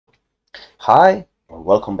Hi, and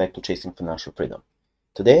welcome back to Chasing Financial Freedom.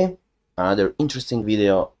 Today, another interesting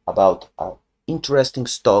video about an interesting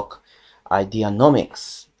stock,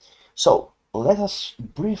 Ideanomics. So, let us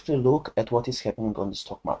briefly look at what is happening on the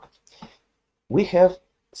stock market. We have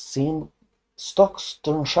seen stocks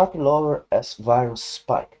turn sharply lower as virus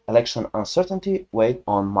spike. Election uncertainty weighed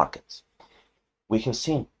on markets. We have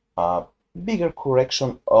seen a bigger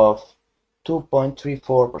correction of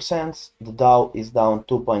 2.34%. The Dow is down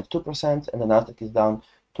 2.2% and the Nasdaq is down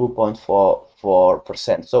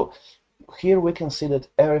 2.44%. So here we can see that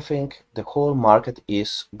everything, the whole market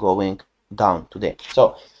is going down today.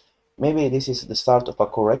 So maybe this is the start of a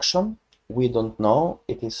correction. We don't know.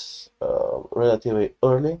 It is relatively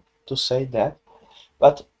early to say that,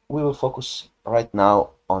 but we will focus right now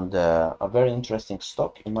on a very interesting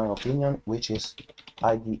stock, in my opinion, which is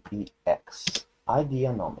IDEX,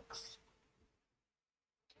 Ideanomics.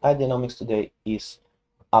 Ideanomics today is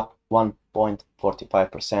up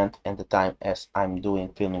 1.45% at the time as I'm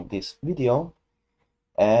filming this video.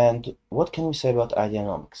 And what can we say about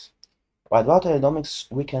Ideanomics? Well, about Ideanomics,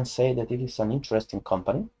 we can say that it is an interesting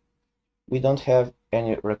company. We don't have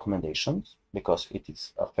any recommendations because it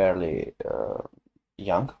is a fairly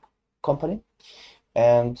young company.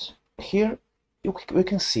 And here we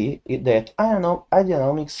can see that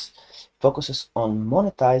Ideanomics focuses on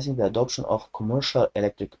monetizing the adoption of commercial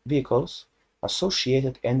electric vehicles,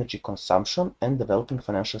 associated energy consumption, and developing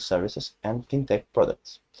financial services and fintech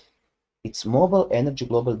products. Its Mobile Energy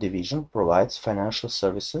Global division provides financial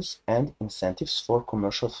services and incentives for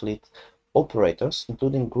commercial fleet operators,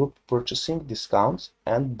 including group purchasing discounts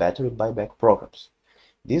and battery buyback programs.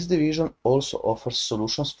 This division also offers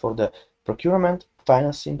solutions for the procurement,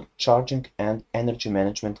 financing, charging, and energy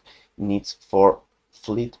management needs for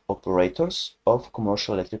fleet operators of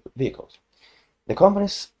commercial electric vehicles. The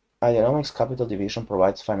company's Ideanomics Capital division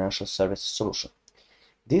provides financial service solutions.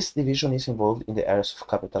 This division is involved in the areas of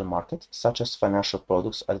capital markets, such as financial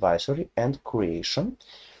products advisory and creation,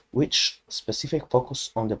 which specific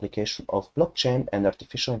focus on the application of blockchain and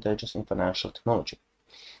artificial intelligence in financial technology.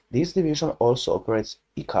 This division also operates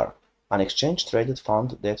ICAR, an exchange-traded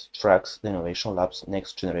fund that tracks the Innovation Lab's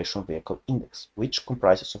Next Generation Vehicle Index, which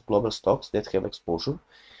comprises of global stocks that have exposure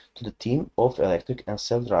to the theme of electric and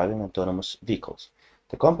self-driving autonomous vehicles.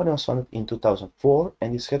 The company was founded in 2004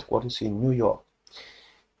 and is headquartered in New York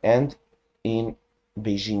and in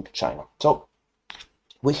Beijing, China. So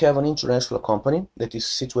we have an international company that is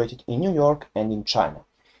situated in New York and in China.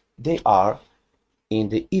 They are in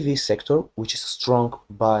the EV sector, which is a strong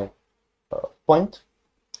buy point.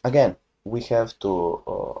 Again, we have to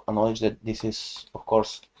acknowledge that this is, of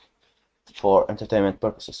course, for entertainment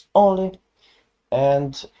purposes only.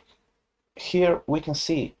 And here we can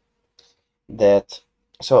see that,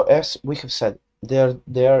 so as we have said,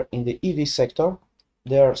 they're in the EV sector.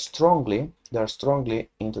 They're strongly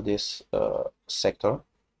into this sector.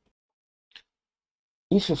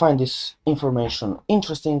 If you find this information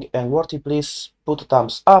interesting and worthy, please put a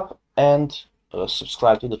thumbs up and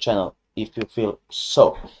subscribe to the channel if you feel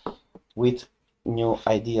so, with new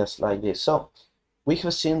ideas like this. So we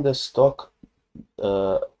have seen the stock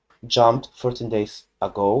jumped 13 days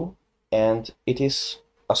ago, and it is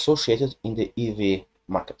associated in the EV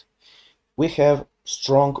market. We have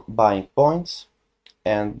strong buying points,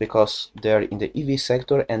 and because they're in the EV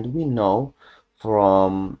sector, and we know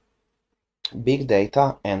from big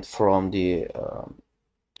data and from the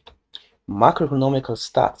macroeconomical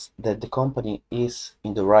stats that the company is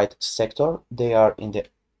in the right sector. They are in the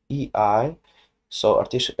EI, so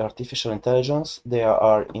artificial intelligence. They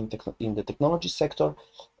are in the technology sector,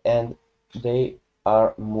 and they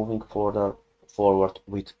are moving forward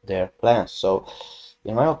with their plans. So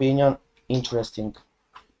in my opinion, interesting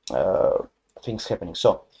things happening.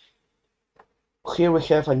 So here we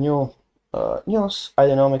have a new news.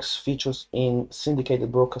 Ideanomics features in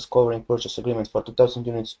syndicated broadcast covering purchase agreement for 2,000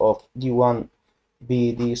 units of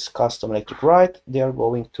D1BD's custom electric ride. They are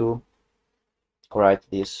going to write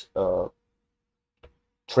this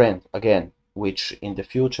trend again, which in the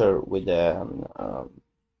future with the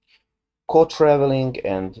co-traveling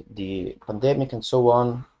and the pandemic and so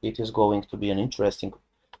on, it is going to be an interesting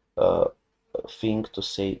thing, to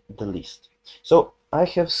say the least. So I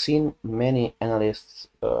have seen many analysts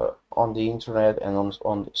on the internet and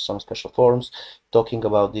on some special forums talking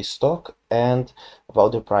about this stock and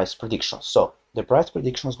about the price predictions. So the price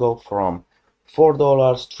predictions go from $4,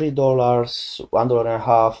 $3,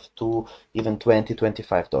 $1.50 to even $20,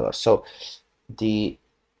 $25. So the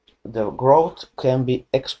growth can be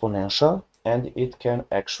exponential, and it can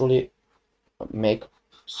actually make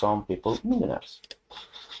some people millionaires.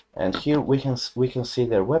 And here we can see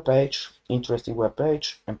their webpage, interesting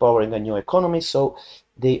webpage, empowering a new economy. So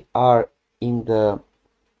they are in the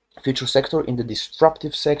future sector, in the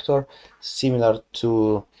disruptive sector, similar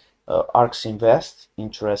to ARX Invest,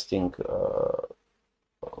 interesting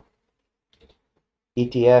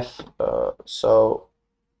ETF. So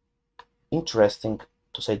interesting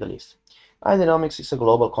to say the least. Ideanomics is a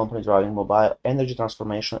global company driving mobile energy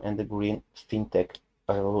transformation and the green fintech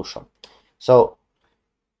revolution. So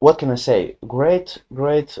what can I say? Great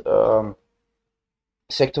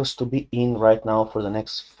sectors to be in right now for the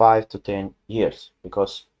next 5 to 10 years,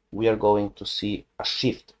 because we are going to see a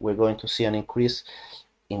shift. We're going to see an increase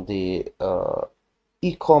in the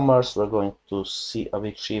e-commerce. We're going to see a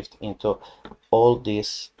big shift into all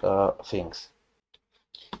these things.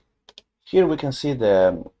 Here we can see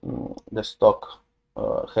the stock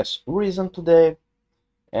has risen today,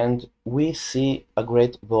 and we see a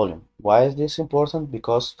great volume. Why is this important?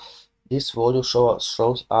 Because this volume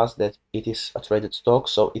shows us that it is a traded stock,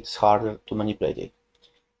 so it's harder to manipulate it,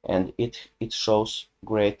 and it shows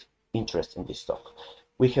great interest in this stock.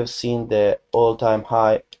 We have seen the all-time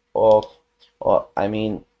high of, or I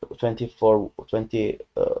mean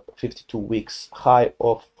 52 weeks high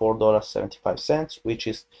of $4.75, which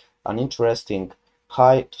is an interesting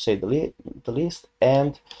high to say the least,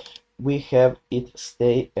 and we have it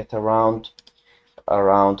stay at around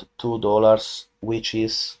 $2, which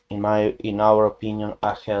is in our opinion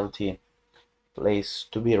a healthy place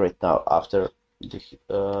to be right now after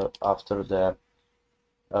the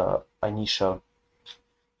initial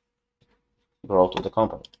growth of the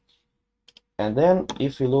company. And then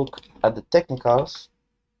if we look at the technicals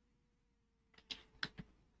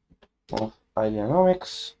of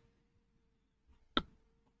Ideanomics,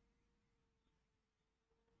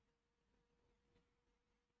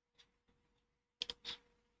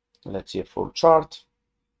 let's see a full chart,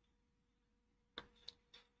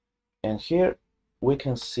 and here we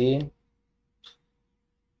can see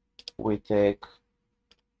we take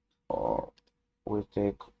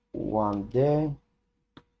 1 day.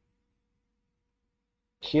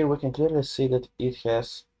 Here we can clearly see that it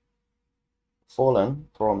has fallen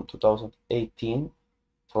from 2018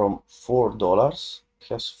 from $4,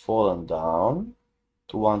 has fallen down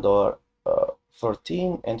to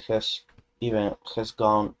 $1.13, and has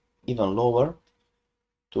gone even lower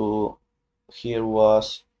to, here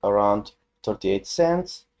was around 38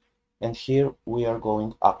 cents, and here we are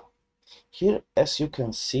going up. Here, as you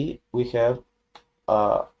can see, we have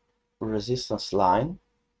a resistance line.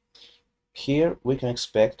 Here we can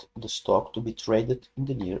expect the stock to be traded in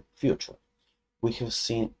the near future. We have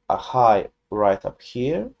seen a high right up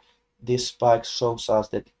here. This spike shows us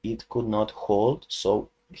that it could not hold,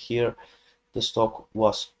 so here the stock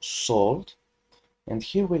was sold, and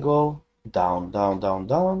here we go down,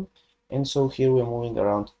 and so here we're moving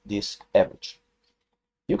around this average.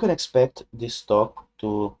 You can expect this stock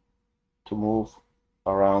to move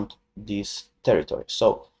around this territory,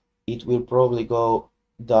 so it will probably go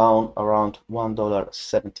down around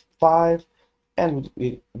 $1.75, and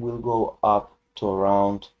it will go up to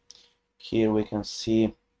around, here we can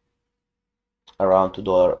see around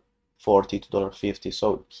 $2.40, $2.50.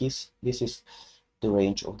 So this is the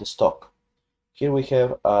range of the stock. Here we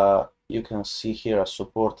have you can see here a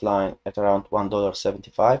support line at around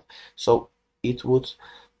 $1.75. So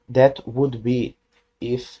that would be,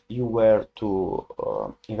 if you were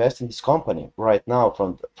to invest in this company right now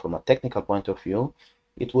from a technical point of view,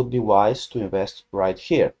 it would be wise to invest right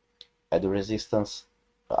here at the resistance,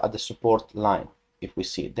 at the support line. If we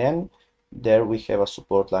see, then there we have a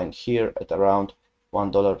support line here at around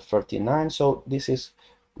 $1.39. So this is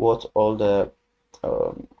what all the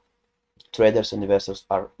traders and investors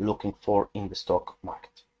are looking for in the stock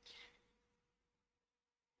market.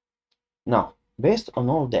 Now, based on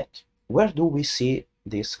all that, where do we see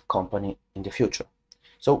this company in the future?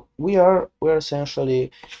 So we're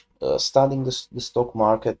essentially studying the stock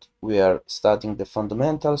market. We are studying the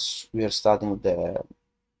fundamentals. We are studying the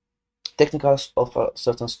technicals of a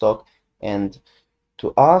certain stock, and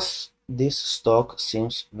to us this stock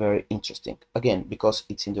seems very interesting, again because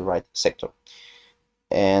it's in the right sector.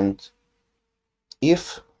 And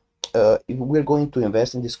if we're going to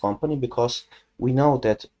invest in this company because we know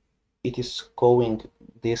that it is going,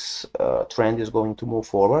 this trend is going to move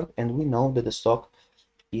forward, and we know that the stock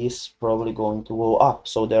is probably going to go up,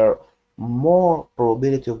 so there are more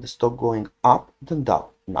probability of the stock going up than down.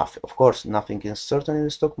 Nothing, of course, nothing is certain in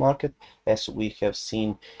the stock market. As we have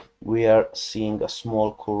seen, we are seeing a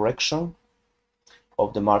small correction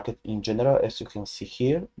of the market in general, as you can see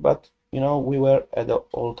here, but we were at the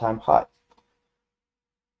all-time high.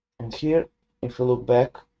 And here, if you look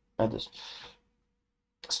back, at the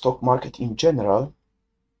stock market in general,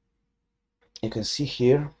 you can see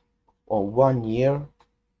here on 1 year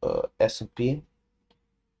S&P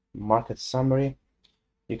market summary,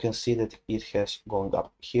 you can see that it has gone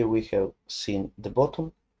up. Here we have seen the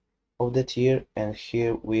bottom of that year, and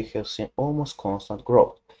here we have seen almost constant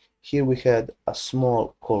growth. Here we had a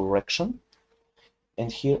small correction,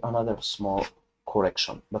 and here another small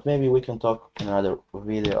correction, but maybe we can talk in another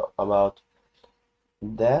video about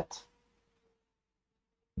that.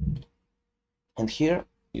 And here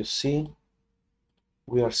you see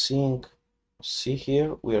we are seeing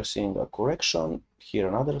a correction, here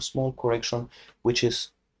another small correction, which is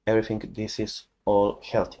everything, this is all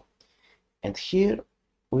healthy. And here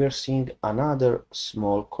we are seeing another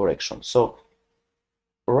small correction. So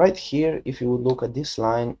right here, if you would look at this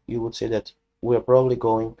line, you would say that we are probably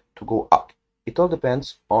going to go up. It all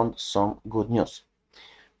depends on some good news.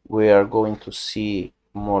 We are going to see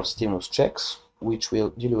more stimulus checks, which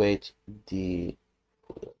will devaluate the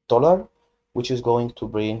dollar, which is going to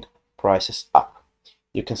bring prices up.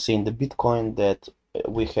 You can see in the Bitcoin that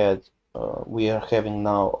we are having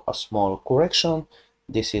now a small correction.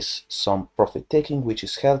 This is some profit taking, which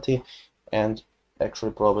is healthy, and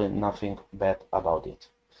actually probably nothing bad about it.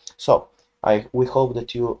 So we hope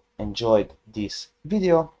that you enjoyed this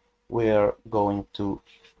video. We are going to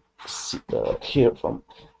hear from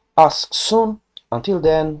us soon. Until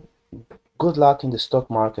then, good luck in the stock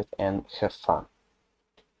market and have fun.